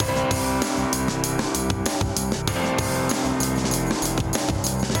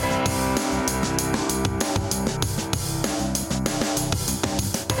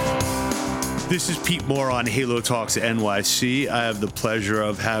This is Pete Moore on Halo Talks NYC. I have the pleasure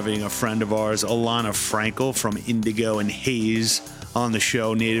of having a friend of ours, Elana Frankel from Indigo Haze, on the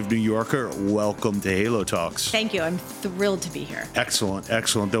show, native New Yorker. Welcome to Halo Talks. Thank you. I'm thrilled to be here. Excellent,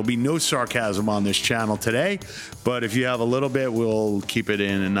 excellent. There'll be no sarcasm on this channel today, but if you have a little bit, we'll keep it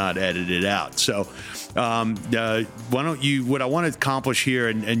in and not edit it out. So why don't you, what I want to accomplish here,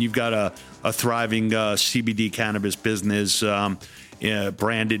 and you've got a thriving CBD cannabis business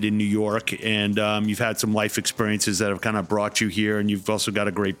branded in New York, and you've had some life experiences that have kind of brought you here, and you've also got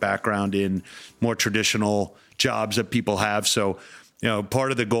a great background in more traditional jobs that people have. So, part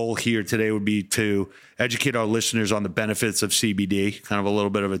of the goal here today would be to educate our listeners on the benefits of CBD, kind of a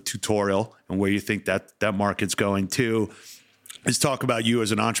little bit of a tutorial and where you think that market's going to. Is talk about you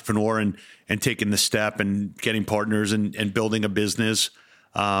as an entrepreneur and taking the step and getting partners and building a business,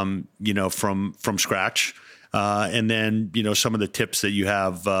 from scratch. And then, some of the tips that you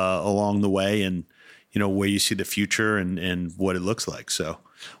have along the way and, where you see the future and what it looks like. So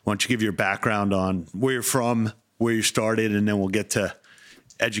why don't you give your background on where you're from, where you started, and then we'll get to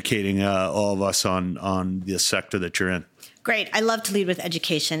educating all of us on the sector that you're in. Great. I love to lead with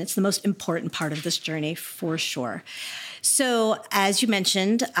education. It's the most important part of this journey for sure. So as you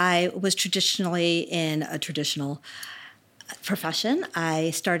mentioned, I was traditionally in a traditional profession.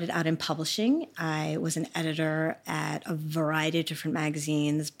 I started out in publishing. I was an editor at a variety of different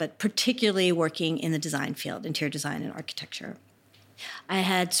magazines, but particularly working in the design field, interior design and architecture. I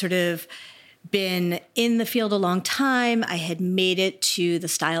had sort of been in the field a long time. I had made it to the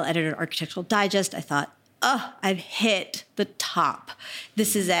style editor at Architectural Digest. I thought, I've hit the top.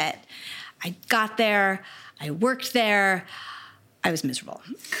 This is it. I got there. I worked there. I was miserable.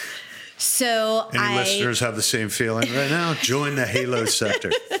 So Any listeners have the same feeling right now? Join the Halo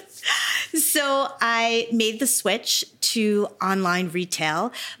sector. So I made the switch to online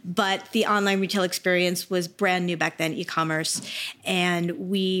retail, but the online retail experience was brand new back then, e-commerce, and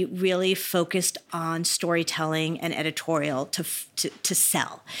we really focused on storytelling and editorial to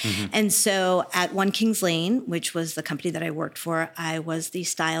sell. Mm-hmm. And so at One Kings Lane, which was the company that I worked for, I was the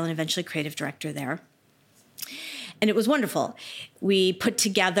style and eventually creative director there. And it was wonderful. We put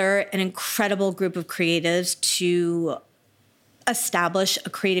together an incredible group of creatives to establish a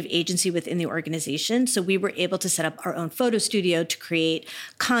creative agency within the organization. So we were able to set up our own photo studio to create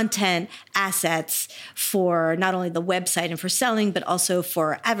content assets for not only the website and for selling, but also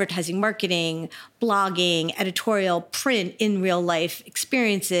for advertising, marketing, blogging, editorial, print, in real life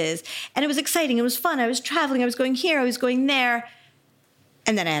experiences. And it was exciting. It was fun. I was traveling. I was going here. I was going there.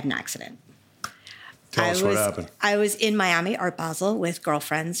 And then I had an accident. Tell us what happened. I was in Miami, Art Basel, with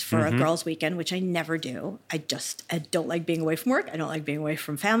girlfriends for a girls' weekend, which I never do. I don't like being away from work. I don't like being away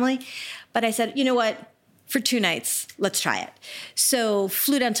from family. But I said, you know what? For 2 nights, let's try it. So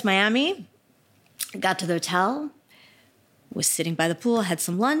flew down to Miami, got to the hotel, was sitting by the pool, had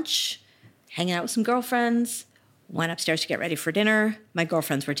some lunch, hanging out with some girlfriends, went upstairs to get ready for dinner. My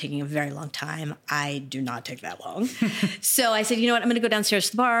girlfriends were taking a very long time. I do not take that long. So I said, you know what? I'm going to go downstairs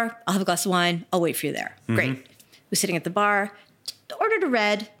to the bar. I'll have a glass of wine. I'll wait for you there. Mm-hmm. Great. Was sitting at the bar, ordered a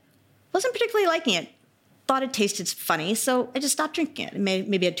red. Wasn't particularly liking it. Thought it tasted funny, so I just stopped drinking it and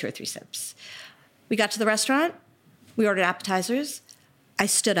maybe had 2 or 3 sips. We got to the restaurant. We ordered appetizers. I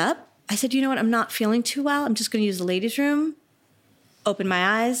stood up. I said, you know what? I'm not feeling too well. I'm just going to use the ladies' room. Opened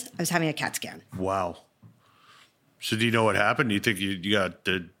my eyes. I was having a CAT scan. Wow. So do you know what happened? Do you think you got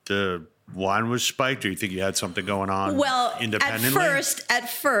the wine was spiked, or you think you had something going on independently? At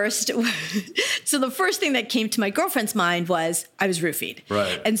first, so the first thing that came to my girlfriend's mind was I was roofied.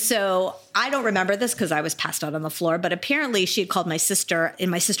 Right. And so I don't remember this because I was passed out on the floor, but apparently she had called my sister, and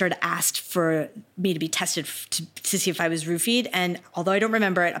my sister had asked for me to be tested to see if I was roofied. And although I don't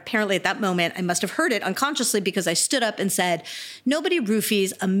remember it, apparently at that moment, I must have heard it unconsciously because I stood up and said, nobody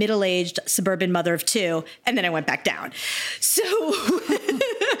roofies a middle-aged suburban mother of 2. And then I went back down. So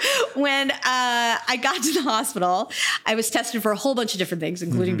when I got to the hospital, I was tested for a whole bunch of different things,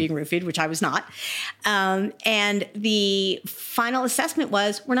 including being roofied, which I was not. And the final assessment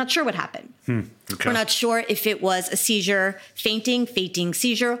was, we're not sure what happened. Okay. We're not sure if it was a seizure, fainting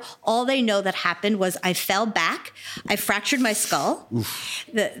seizure. All they know that happened was I fell back. I fractured my skull. Oof.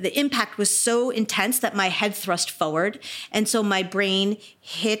 The impact was so intense that my head thrust forward. And so my brain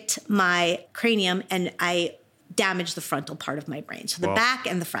hit my cranium and I damaged the frontal part of my brain. So the back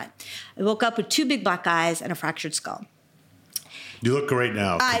and the front. I woke up with 2 big black eyes and a fractured skull. You look great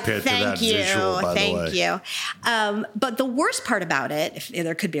now compared to that visual, by the way. Thank you. But the worst part about it, if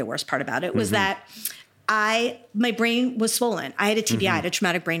there could be a worst part about it, was that my brain was swollen. I had a TBI, I had a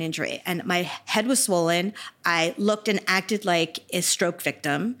traumatic brain injury, and my head was swollen. I looked and acted like a stroke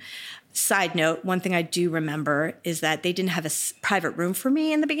victim. Side note, one thing I do remember is that they didn't have a private room for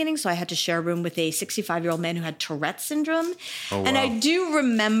me in the beginning, so I had to share a room with a 65-year-old man who had Tourette's syndrome. Oh, wow. And I do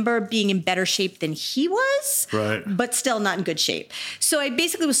remember being in better shape than he was, right, but still not in good shape. So I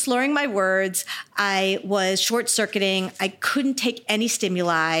basically was slurring my words. I was short-circuiting. I couldn't take any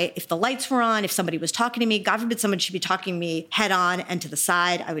stimuli. If the lights were on, if somebody was talking to me, God forbid someone should be talking to me head on and to the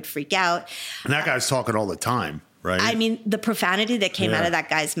side, I would freak out. And that guy's talking all the time. Right. I mean, the profanity that came out of that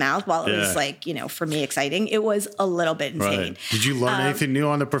guy's mouth, while it was like, for me exciting, it was a little bit insane. Right. Did you learn anything new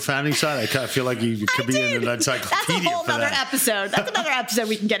on the profanity side? I kind of feel like you could be in an encyclopedia. That's a whole other episode. That's another episode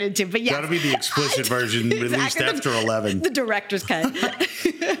we can get into. But yeah, that'll be the explicit version released after 11. The director's cut.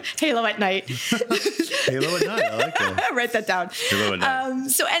 Halo at night. Halo at night. I like that. Write that down. Halo at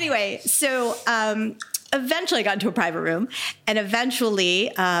night. Eventually I got into a private room, and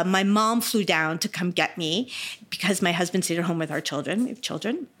eventually my mom flew down to come get me because my husband stayed at home with our children. We have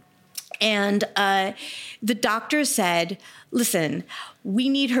children. And the doctor said, listen, we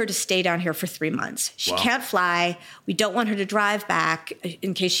need her to stay down here for 3 months. She can't fly. We don't want her to drive back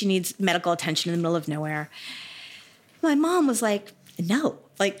in case she needs medical attention in the middle of nowhere. My mom was like, no,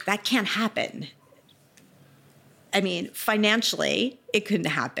 like that can't happen. I mean, financially, it couldn't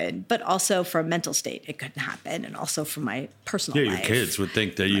happen, but also for a mental state, it couldn't happen, and also for my personal life. Yeah, your kids would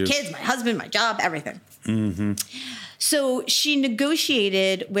think that my kids, my husband, my job, everything. Mm-hmm. So she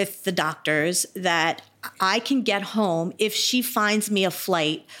negotiated with the doctors that I can get home if she finds me a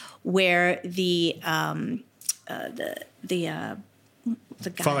flight where the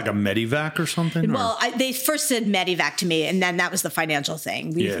Felt like a Medivac or something? Well, they first said Medivac to me, and then that was the financial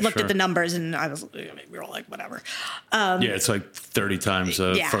thing. We looked at the numbers, and we were like, whatever. It's like 30 times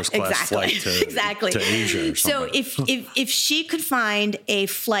a first-class flight to Asia or something. So if she could find a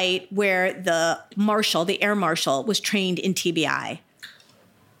flight where the air marshal, was trained in TBI,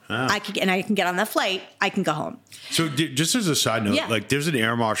 I can get on that flight, I can go home. So just as a side note, like there's an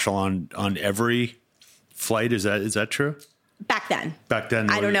air marshal on every flight. Is that true? Back then.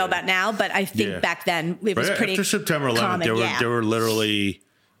 I don't know about now, but I think back then it was pretty after September 11th, common, there were literally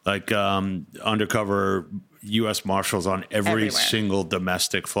like undercover U.S. Marshals on every single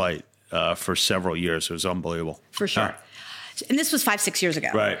domestic flight for several years. It was unbelievable. For sure. And this was 5-6 years ago.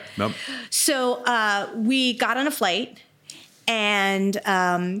 Right. Yep. So we got on a flight, and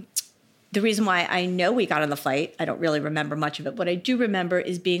the reason why I know we got on the flight, I don't really remember much of it. What I do remember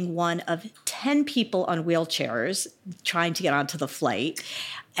is being one of 10 people on wheelchairs trying to get onto the flight,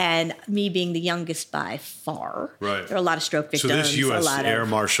 and me being the youngest by far. Right. There are a lot of stroke victims. So this U.S. Air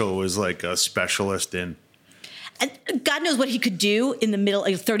Marshal was like a specialist in... And God knows what he could do in the middle,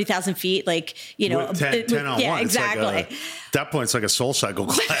 like 30,000 feet, like, 10 on one. Yeah, exactly. At that point, it's like a Soul Cycle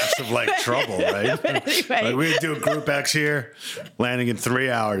class of like trouble, right? Anyway. Like we do a Group X here, landing in 3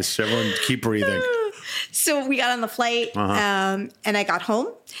 hours. Everyone keep breathing. So we got on the flight, and I got home,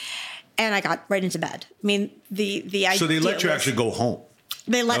 and I got right into bed. I mean, the idea. So they let you actually go home.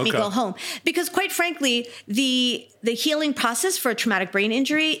 They let me go home because, quite frankly, the healing process for a traumatic brain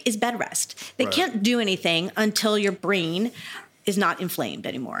injury is bed rest. They can't do anything until your brain is not inflamed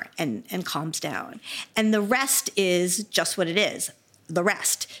anymore and calms down. And the rest is just what it is, the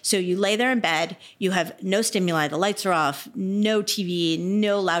rest. So you lay there in bed, you have no stimuli, the lights are off, no TV,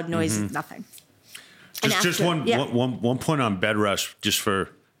 no loud noises, nothing. Just one point on bed rest, just for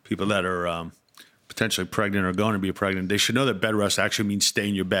people that are potentially pregnant or going to be pregnant. They should know that bed rest actually means stay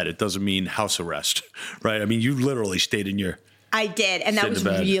in your bed. It doesn't mean house arrest, right? I mean, you literally stayed in your... I did, and that was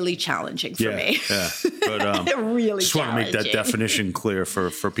really challenging for me. Yeah, but really just want to make that definition clear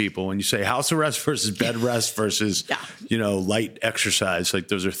for people. When you say house arrest versus bed rest versus light exercise, like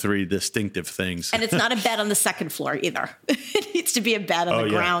those are three distinctive things. And it's not a bed on the second floor either. It needs to be a bed on the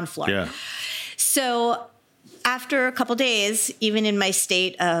ground floor. Yeah. So after a couple days, even in my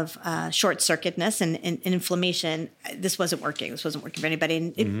state of short-circuitedness and inflammation, this wasn't working. This wasn't working for anybody.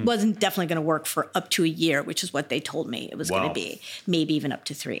 And it wasn't definitely going to work for up to a year, which is what they told me it was going to be, maybe even up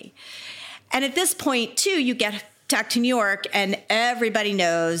to 3. And at this point, too, you get back to New York, and everybody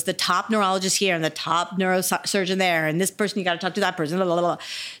knows the top neurologist here and the top neurosurgeon there, and this person, you got to talk to that person, blah, blah, blah.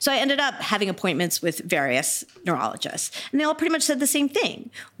 So I ended up having appointments with various neurologists, and they all pretty much said the same thing.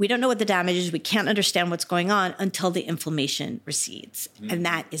 We don't know what the damage is. We can't understand what's going on until the inflammation recedes, and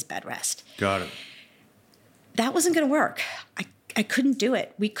that is bed rest. Got it. That wasn't going to work. I couldn't do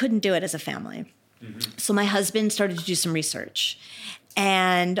it. We couldn't do it as a family. So my husband started to do some research,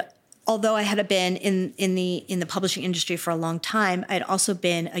 and although I had been in the publishing industry for a long time, I had also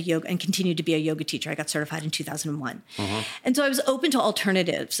been a yoga and continued to be a yoga teacher. I got certified in 2001. And so I was open to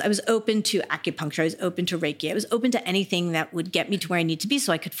alternatives. I was open to acupuncture. I was open to Reiki. I was open to anything that would get me to where I need to be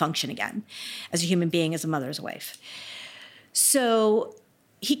so I could function again as a human being, as a mother, as a wife. So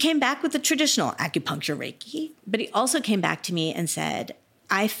he came back with the traditional acupuncture Reiki, but he also came back to me and said,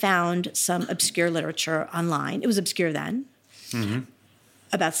 I found some obscure literature online. It was obscure then.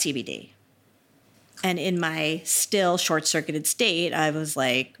 About CBD. And in my still short-circuited state, I was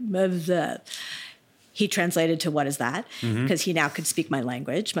like, blah. He translated to what is that? Because he now could speak my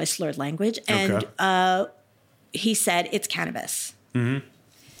language, my slurred language. And he said, it's cannabis. And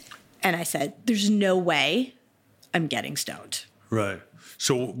I said, there's no way I'm getting stoned. Right.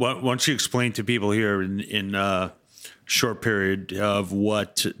 So why don't you explain to people here in short period of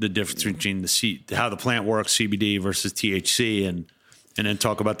what the difference between how the plant works, CBD versus THC, and then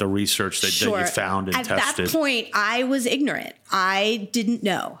talk about the research that you found and tested. At that point, I was ignorant. I didn't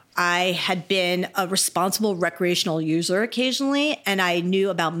know. I had been a responsible recreational user occasionally, and I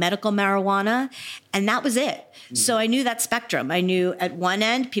knew about medical marijuana, and that was it. So I knew that spectrum. I knew at one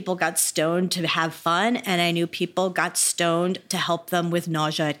end, people got stoned to have fun, and I knew people got stoned to help them with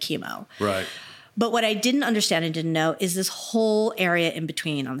nausea at chemo. Right. But what I didn't understand and didn't know is this whole area in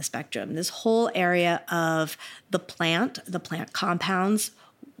between on the spectrum, this whole area of the plant compounds,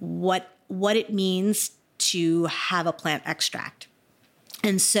 what it means to have a plant extract.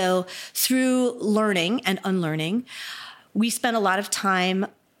 And so through learning and unlearning, we spent a lot of time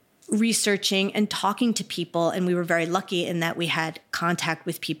researching and talking to people, and we were very lucky in that we had contact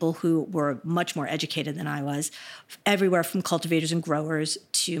with people who were much more educated than I was, everywhere from cultivators and growers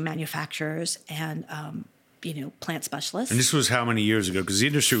to manufacturers and plant specialists. And this was how many years ago? Because the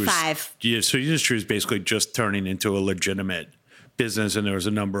industry was 5. Yeah, so the industry was basically just turning into a legitimate business, and there was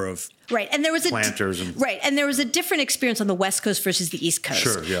a number of planters and there was a different experience on the West Coast versus the East Coast.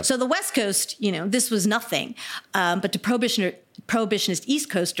 Sure, yeah. So the West Coast, this was nothing, but to prohibitionist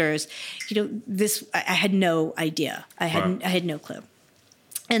East Coasters, this I had no idea. I had no clue.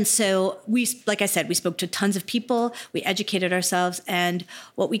 And so like I said, we spoke to tons of people, we educated ourselves, and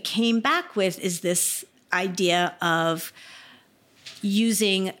what we came back with is this idea of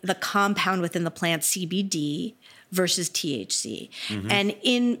using the compound within the plant, CBD, versus THC. And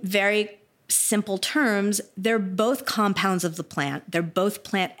in very simple terms, they're both compounds of the plant. They're both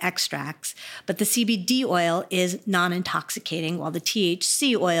plant extracts, but the CBD oil is non-intoxicating, while the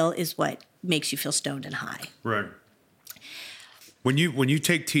THC oil is what makes you feel stoned and high. Right. When you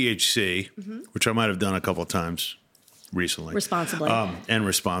take THC, which I might have done a couple of times recently, responsibly on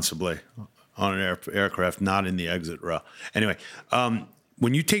an aircraft, not in the exit row. Anyway,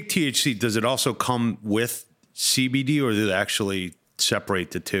 when you take THC, does it also come with CBD, or does it actually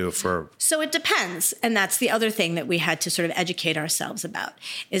separate the two? So it depends. And that's the other thing that we had to sort of educate ourselves about,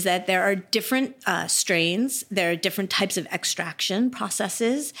 is that there are different strains. There are different types of extraction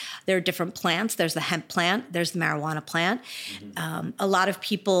processes. There are different plants. There's the hemp plant. There's the marijuana plant. A lot of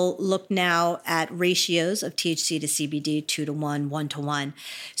people look now at ratios of THC to CBD, 2 to 1, 1 to 1.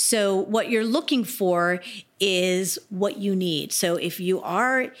 So what you're looking for is what you need. So if you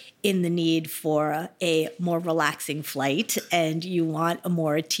are in the need for a more relaxing flight and you want a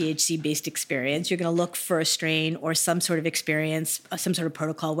more THC-based experience, you're going to look for a strain or some sort of experience, some sort of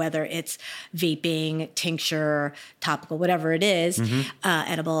protocol, whether it's vaping, tincture, topical, whatever it is,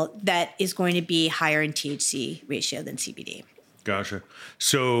 edible, that is going to be higher in THC ratio than CBD. Gotcha.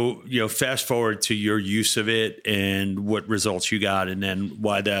 So, fast forward to your use of it and what results you got, and then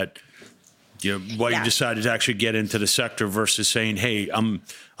why you decided to actually get into the sector versus saying, hey, I'm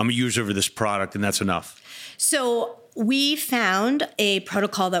a user of this product and that's enough. So we found a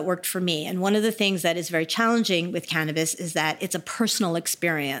protocol that worked for me. And one of the things that is very challenging with cannabis is that it's a personal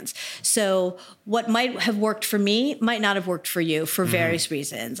experience. So what might have worked for me might not have worked for you for various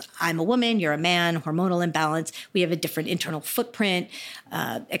reasons. I'm a woman, you're a man, hormonal imbalance, we have a different internal footprint,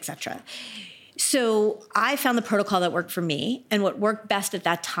 etc. So I found the protocol that worked for me, and what worked best at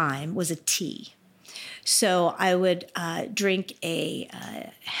that time was a tea. So I would drink a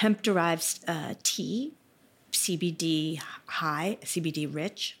hemp-derived tea, CBD high, CBD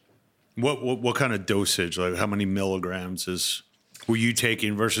rich. What kind of dosage? Like how many milligrams were you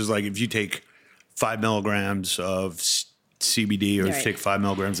taking versus like if you take 5 milligrams of CBD or take 5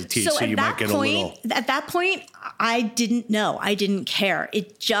 milligrams of THC, so you might get a little. At that point, I didn't know. I didn't care.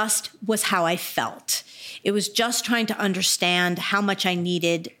 It just was how I felt. It was just trying to understand how much I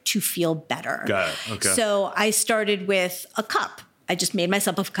needed to feel better. Got it. Okay. So I started with a cup. I just made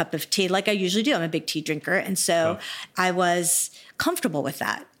myself a cup of tea like I usually do. I'm a big tea drinker. And so I was comfortable with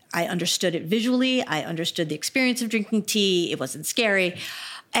that. I understood it visually. I understood the experience of drinking tea. It wasn't scary.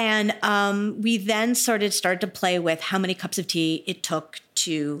 And we then started to play with how many cups of tea it took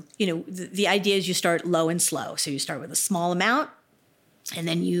to, the idea is you start low and slow. So you start with a small amount, and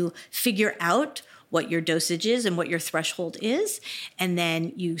then you figure out what your dosage is and what your threshold is, and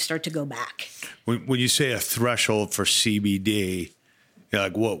then you start to go back. When you say a threshold for CBD,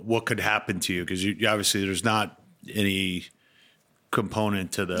 like what could happen to you? Because obviously there's not any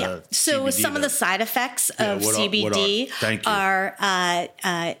component to the So CBD some of the side effects of CBD are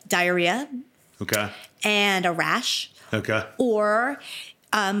diarrhea, and a rash, or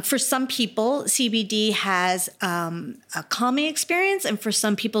for some people, CBD has a calming experience, and for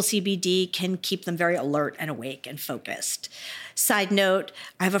some people, CBD can keep them very alert and awake and focused. Side note,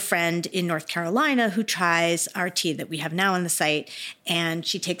 I have a friend in North Carolina who tries our tea that we have now on the site, and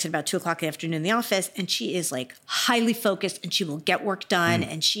she takes it about 2 o'clock in the afternoon in the office, and she is like highly focused, and she will get work done,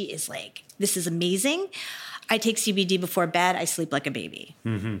 and she is like, this is amazing. I take CBD before bed. I sleep like a baby.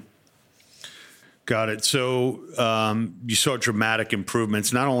 Mm-hmm. Got it. So you saw dramatic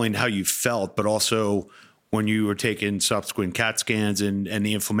improvements, not only in how you felt, but also when you were taking subsequent CAT scans and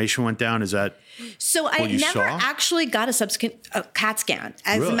the inflammation went down. Is that so? I never actually got a subsequent CAT scan.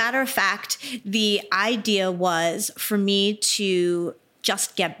 As a matter of fact, the idea was for me to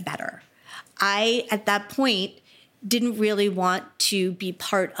just get better. I, at that point, didn't really want to be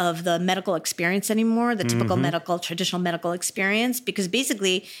part of the medical experience anymore, the typical traditional medical experience, because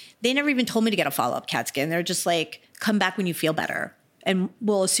basically they never even told me to get a follow-up CAT scan. They're just like, come back when you feel better, and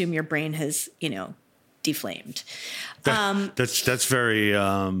we'll assume your brain has, deflamed. That's very,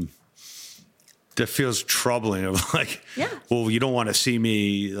 that feels troubling of like, well, you don't want to see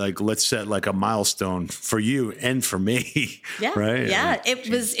me, like, let's set like a milestone for you and for me. Right. Yeah.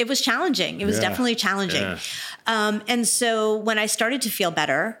 It was challenging. It was definitely challenging. And so when I started to feel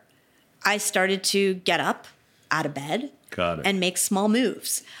better, I started to get up out of bed and make small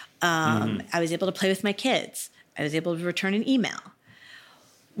moves. I was able to play with my kids. I was able to return an email.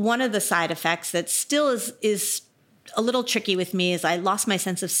 One of the side effects that still is a little tricky with me is I lost my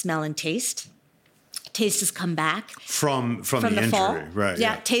sense of smell and taste. Taste has come back from the injury, fall. Right?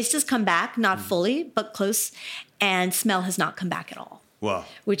 Yeah, taste has come back, not fully, but close, and smell has not come back at all. Wow.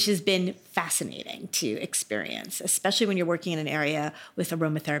 Which has been fascinating to experience, especially when you're working in an area with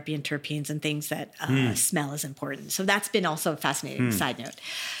aromatherapy and terpenes and things that smell is important. So that's been also a fascinating side note.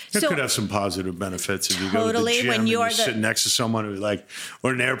 It could have some positive benefits if you go to the gym when and you're sitting next to someone who's like,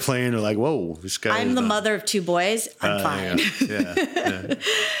 or an airplane, or like, whoa, this guy. I'm the mother of 2 boys. I'm fine. Yeah.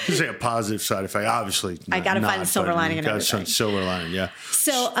 It's like a positive side effect. Obviously, I got to find the silver lining in everything. Silver lining, yeah.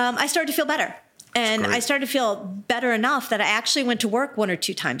 So I started to feel better. And I started to feel better enough that I actually went to work 1 or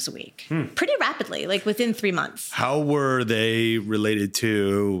 2 times a week, pretty rapidly, like within 3 months. How were they related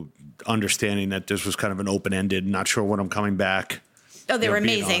to understanding that this was kind of an open-ended, not sure when I'm coming back? Oh, they were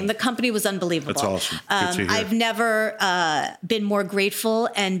amazing. The company was unbelievable. That's awesome. Good to hear. I've never been more grateful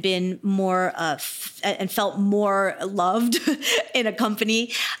and been more and felt more loved in a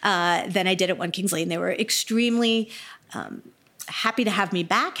company than I did at One Kings Lane. They were extremely happy to have me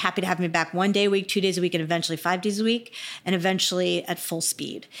back 1 day a week, 2 days a week, and eventually 5 days a week, and eventually at full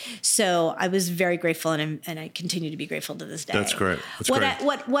speed. So I was very grateful, and I continue to be grateful to this day. That's great.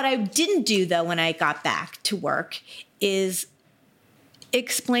 What I didn't do, though, when I got back to work is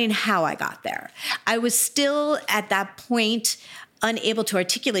explain how I got there. I was still at that point unable to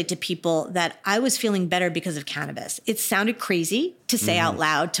articulate to people that I was feeling better because of cannabis. It sounded crazy to say out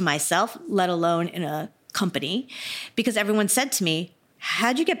loud to myself, let alone in a company, because everyone said to me,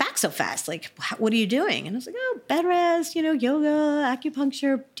 how'd you get back so fast? Like, what are you doing? And I was like, bed rest, yoga,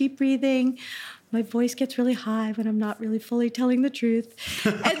 acupuncture, deep breathing. My voice gets really high when I'm not really fully telling the truth.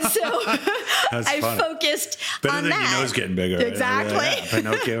 And so I focused on that. Better than your nose getting bigger. Exactly.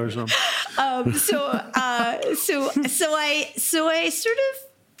 Pinocchio or something. So I sort of,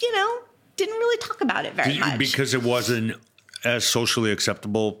 didn't really talk about it very much. Because it wasn't as socially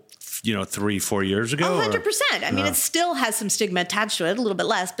acceptable 3-4 years ago? 100%. I mean, it still has some stigma attached to it, a little bit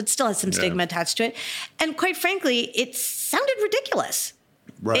less, but still has some stigma attached to it. And quite frankly, it sounded ridiculous.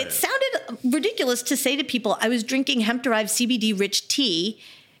 Right. It sounded ridiculous to say to people, I was drinking hemp-derived CBD-rich tea,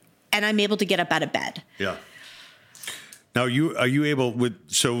 and I'm able to get up out of bed. Yeah. Now, are you able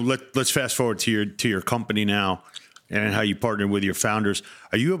with? So let's fast forward to your company now, and how you partnered with your founders.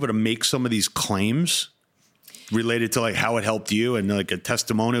 Are you able to make some of these claims related to like how it helped you and like a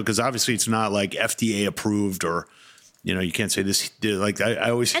testimonial? Because obviously it's not like FDA approved or you can't say this. Like I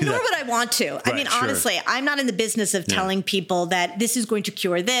always say and nor that. would I want to. I Right, mean, sure. honestly, I'm not in the business of telling people that this is going to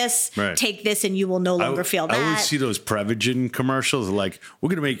cure this. Right. Take this, and you will no longer feel that. I always see those Prevagen commercials like, we're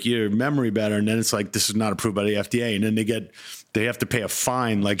going to make your memory better. And then it's like, this is not approved by the FDA. And then they have to pay a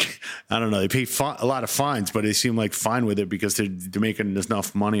fine. Like, I don't know, they pay a lot of fines, but they seem like fine with it because they're making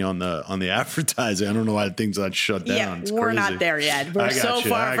enough money on the advertising. I don't know why things got shut down. Yeah, It's we're crazy. not there yet. We're so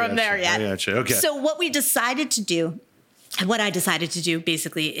far from there yet. I got you. Okay. So what we decided to do, and what I decided to do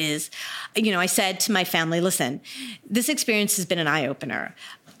basically is, I said to my family, listen, this experience has been an eye-opener.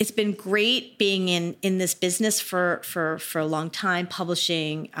 It's been great being in this business for a long time,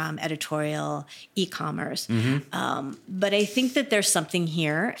 publishing, editorial, e-commerce. But I think that there's something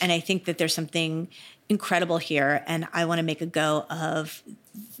here, and I think that there's something incredible here, and I want to make a go of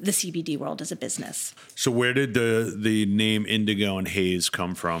the CBD world as a business. So where did the name Indigo and Haze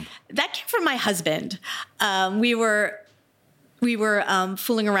come from? That came from my husband. We were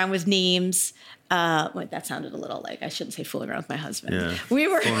fooling around with names. Wait, that sounded a little like I shouldn't say fooling around with my husband. Yeah. We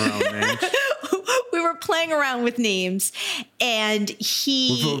were Fooling around with names. we were playing around with names, and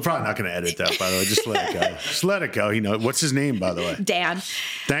We're probably not going to edit that, by the way. Just let it go. Just let it go. What's his name, by the way? Dan.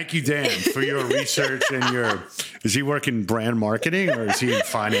 Thank you, Dan, for your research and is he working brand marketing or is he in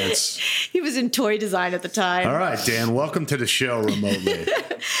finance? He was in toy design at the time. All right, Dan, welcome to the show remotely.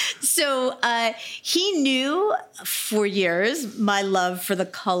 So he knew for years my love for the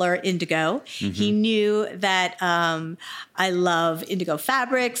color indigo. He knew that I love indigo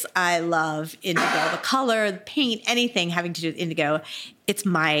fabrics. I love indigo, the color, the paint, anything having to do with indigo. It's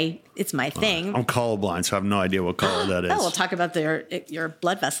my thing. I'm colorblind, so I have no idea what color that is. Oh, we'll talk about your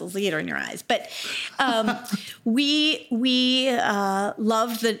blood vessels later in your eyes. But we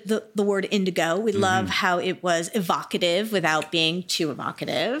loved the word indigo. We love how it was evocative without being too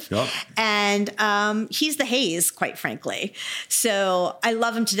evocative. Yep. And he's the haze, quite frankly. So I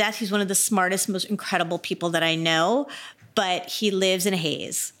love him to death. He's one of the smartest, most incredible people that I know. But he lives in a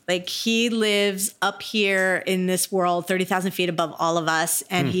haze. Like, he lives up here in this world, 30,000 feet above all of us.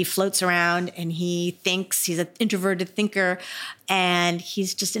 And he floats around and he thinks. He's an introverted thinker. And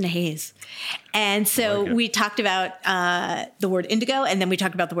he's just in a haze. And so we talked about the word indigo. And then we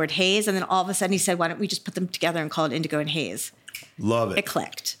talked about the word haze. And then all of a sudden he said, why don't we just put them together and call it indigo and haze? Love it. It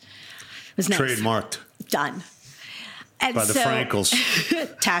clicked. It was nice. Trademarked. Done. And By the Frankels.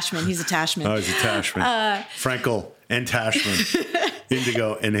 Tashman. He's a Tashman. Oh, he's a Tashman. Frankel and Tashman.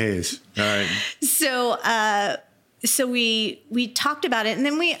 Indigo and Haze. All right. So we talked about it, and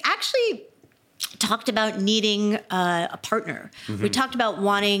then we actually talked about needing a partner. We talked about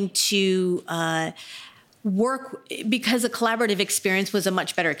wanting to work because a collaborative experience was a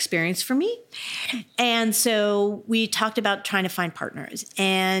much better experience for me. And so we talked about trying to find partners.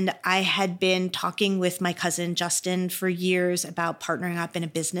 And I had been talking with my cousin Justin for years about partnering up in a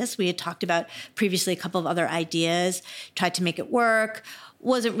business. We had talked about previously a couple of other ideas, tried to make it work,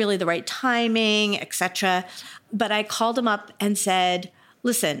 wasn't really the right timing, etc. But I called him up and said,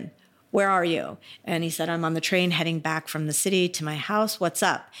 listen, where are you? And he said, I'm on the train heading back from the city to my house. What's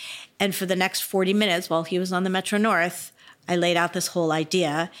up? And for the next 40 minutes while he was on the Metro North, I laid out this whole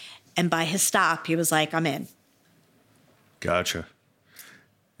idea. And by his stop, he was like, I'm in. Gotcha.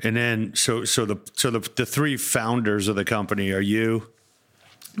 And then, so the three founders of the company are you,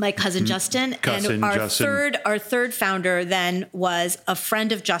 my cousin Justin, and our third founder then was a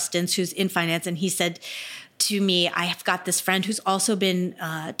friend of Justin's who's in finance, and he said to me, I have got this friend who's also been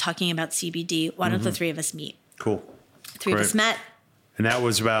talking about CBD. Why don't the three of us meet? Cool. Three of us met. And that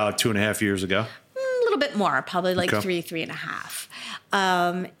was about 2.5 years ago? A little bit more, probably like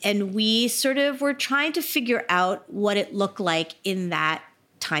 3.5. And we sort of were trying to figure out what it looked like in that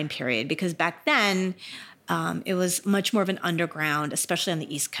time period, because back then it was much more of an underground, especially on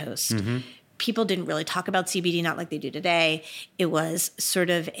the East Coast. People didn't really talk about CBD, not like they do today. It was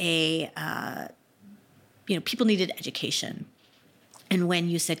sort of a people needed education. And when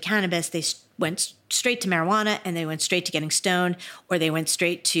you said cannabis, they went straight to marijuana, and they went straight to getting stoned, or they went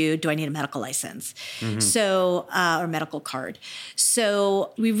straight to, do I need a medical license? So, or medical card.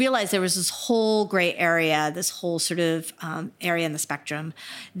 So we realized there was this whole gray area, this whole sort of area in the spectrum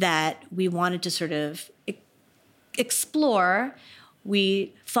that we wanted to sort of explore.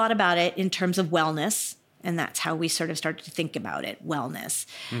 We thought about it in terms of wellness. And that's how we sort of started to think about it, wellness,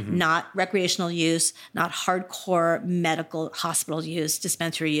 not recreational use, not hardcore medical hospital use,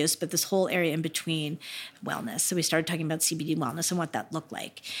 dispensary use, but this whole area in between, wellness. So we started talking about CBD wellness and what that looked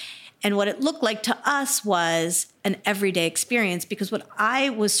like. And what it looked like to us was an everyday experience, because what I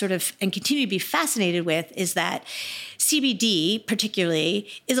was sort of and continue to be fascinated with is that CBD particularly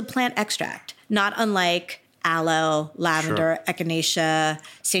is a plant extract, not unlike aloe, lavender, echinacea,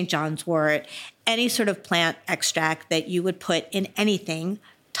 St. John's wort, any sort of plant extract that you would put in anything,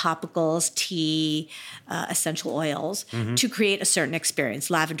 topicals, tea, essential oils, to create a certain experience.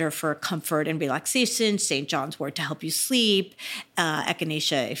 Lavender for comfort and relaxation, St. John's wort to help you sleep,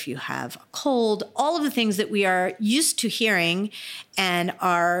 echinacea if you have a cold, all of the things that we are used to hearing and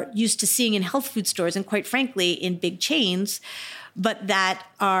are used to seeing in health food stores and quite frankly in big chains, but that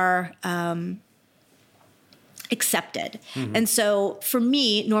are accepted. And so for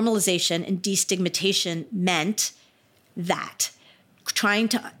me, normalization and destigmatization meant that. Trying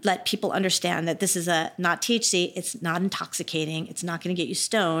to let people understand that this is not THC, it's not intoxicating, it's not going to get you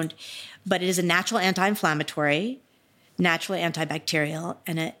stoned, but it is a natural anti-inflammatory, naturally antibacterial,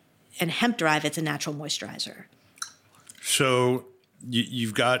 and hemp-derived, it's a natural moisturizer. So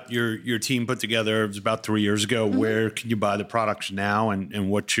you've got your team put together. It was about 3 years ago. Where can you buy the products now? And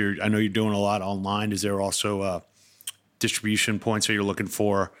what's I know you're doing a lot online. Is there also distribution points that you're looking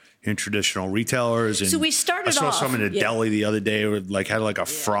for in traditional retailers? And so we started off. I saw some in a deli the other day with had a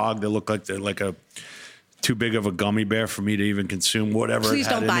frog that looked like a too big of a gummy bear for me to even consume. Whatever. Please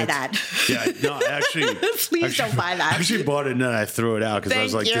don't buy that. Yeah, no, actually. Please don't buy that. I actually bought it and then I threw it out because I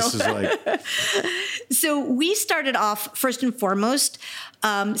was like, this is like. So we started off first and foremost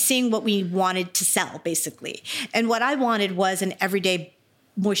seeing what we wanted to sell, basically, and what I wanted was an everyday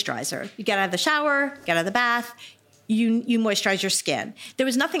moisturizer. You get out of the shower, get out of the bath. You moisturize your skin. There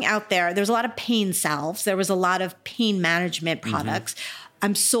was nothing out there. There was a lot of pain salves. There was a lot of pain management products.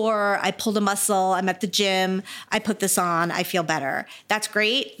 I'm sore. I pulled a muscle. I'm at the gym. I put this on. I feel better. That's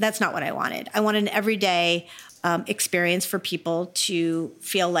great. That's not what I wanted. I wanted an everyday experience for people to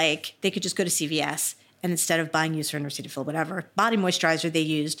feel like they could just go to CVS and instead of buying Eucerin or Cetaphil, whatever body moisturizer they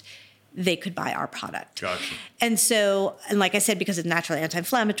used, they could buy our product. Gotcha. And like I said, because it's naturally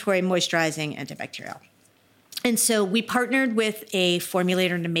anti-inflammatory, moisturizing, antibacterial. And so we partnered with a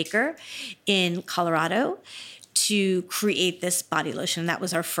formulator and a maker in Colorado to create this body lotion. That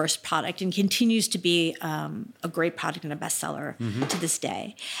was our first product and continues to be a great product and a bestseller to this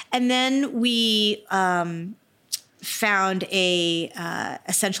day. And then we found a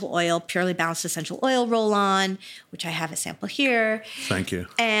essential oil, purely balanced essential oil roll-on, which I have a sample here. Thank you.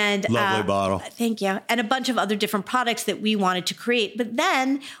 And lovely bottle. Thank you. And a bunch of other different products that we wanted to create. But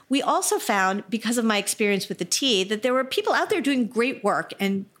then we also found, because of my experience with the tea, that there were people out there doing great work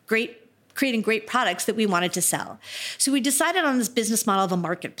and creating great products that we wanted to sell. So we decided on this business model of a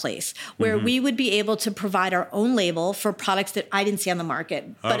marketplace where we would be able to provide our own label for products that I didn't see on the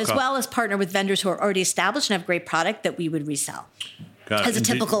market, but as well as partner with vendors who are already established and have great product that we would resell. As a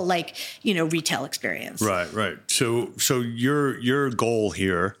typical retail experience. Right. So your goal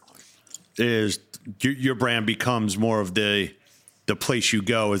here is your brand becomes more of the place you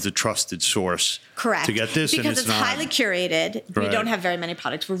go as a trusted source. Correct. To get this. Because it's highly curated. Right. We don't have very many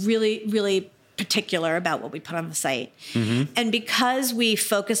products. We're really, really particular about what we put on the site. And because we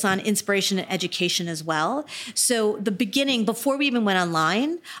focus on inspiration and education as well. So the beginning, before we even went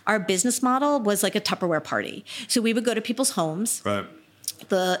online, our business model was like a Tupperware party. So we would go to people's homes. Right.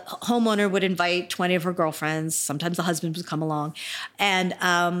 The homeowner would invite 20 of her girlfriends. Sometimes the husband would come along. And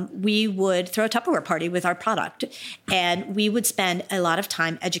we would throw a Tupperware party with our product. And we would spend a lot of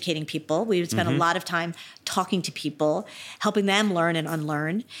time educating people. We would spend a lot of time talking to people, helping them learn and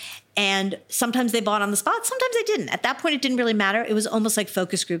unlearn. And sometimes they bought on the spot. Sometimes they didn't. At that point, it didn't really matter. It was almost like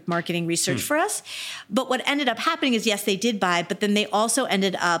focus group marketing research for us. But what ended up happening is, yes, they did buy, but then they also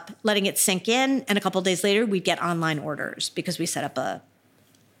ended up letting it sink in. And a couple of days later, we'd get online orders because we set up a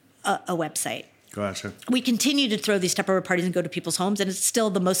website. Gotcha. We continue to throw these Tupperware parties and go to people's homes, and it's still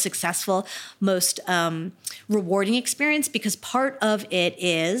the most successful, most rewarding experience because part of it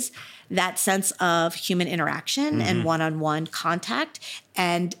is that sense of human interaction and one-on-one contact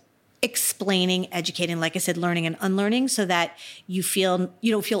and explaining, educating, like I said, learning and unlearning so that you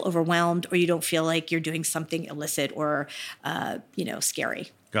don't feel overwhelmed or you don't feel like you're doing something illicit or, scary.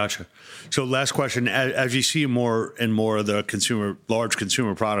 Gotcha. So last question, as you see more and more of the large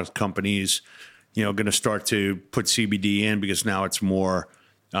consumer product companies, going to start to put CBD in because now it's more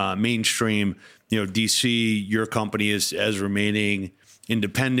mainstream, do you see your company as remaining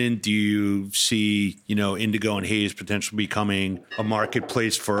independent? Do you see, Indigo and Haze potentially becoming a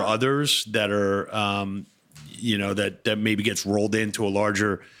marketplace for others that are, that maybe gets rolled into a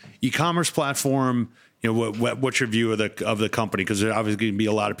larger e-commerce platform? What's your view of the company? Because there's obviously going to be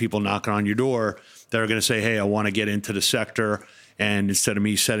a lot of people knocking on your door that are going to say, hey, I want to get into the sector. And instead of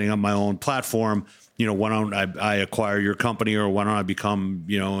me setting up my own platform, why don't I acquire your company, or why don't I become,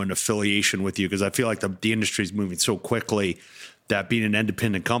 an affiliation with you? Because I feel like the industry is moving so quickly that being an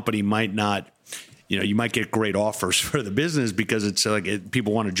independent company might not, you might get great offers for the business because it's like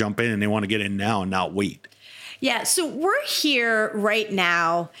people want to jump in and they want to get in now and not wait. Yeah, so we're here right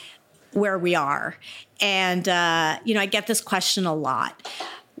now where we are. And, I get this question a lot.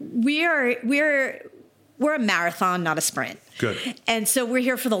 We're a marathon, not a sprint. Good. And so we're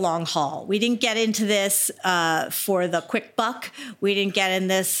here for the long haul. We didn't get into this for the quick buck. We didn't get in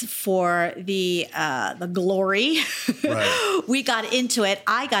this for the glory. Right. We got into it.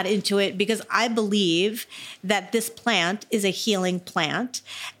 I got into it because I believe that this plant is a healing plant,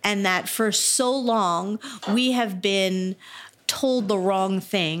 and that for so long we have been told the wrong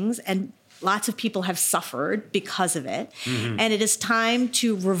things, and lots of people have suffered because of it. Mm-hmm. And it is time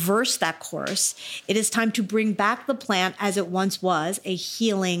to reverse that course. It is time to bring back the plant as it once was, a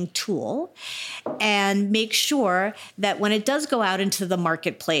healing tool, and make sure that when it does go out into the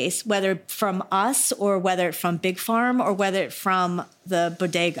marketplace, whether from us or whether from Big Farm or whether from the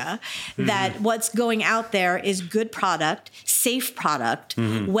bodega, that what's going out there is good product, safe product,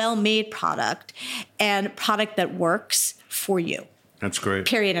 well-made product, and product that works for you. That's great.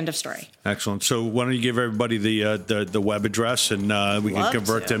 Period. End of story. Excellent. So why don't you give everybody the web address, and we can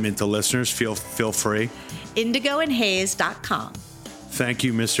convert them into listeners. Feel free. IndigoandHaze.com. Thank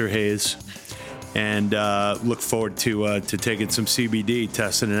you, Mr. Haze. And look forward to taking some CBD,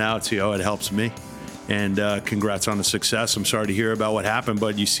 testing it out, see how it helps me. And congrats on the success. I'm sorry to hear about what happened,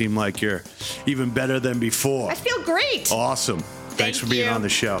 but you seem like you're even better than before. I feel great. Awesome. Thanks for being on the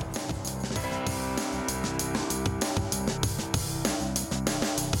show.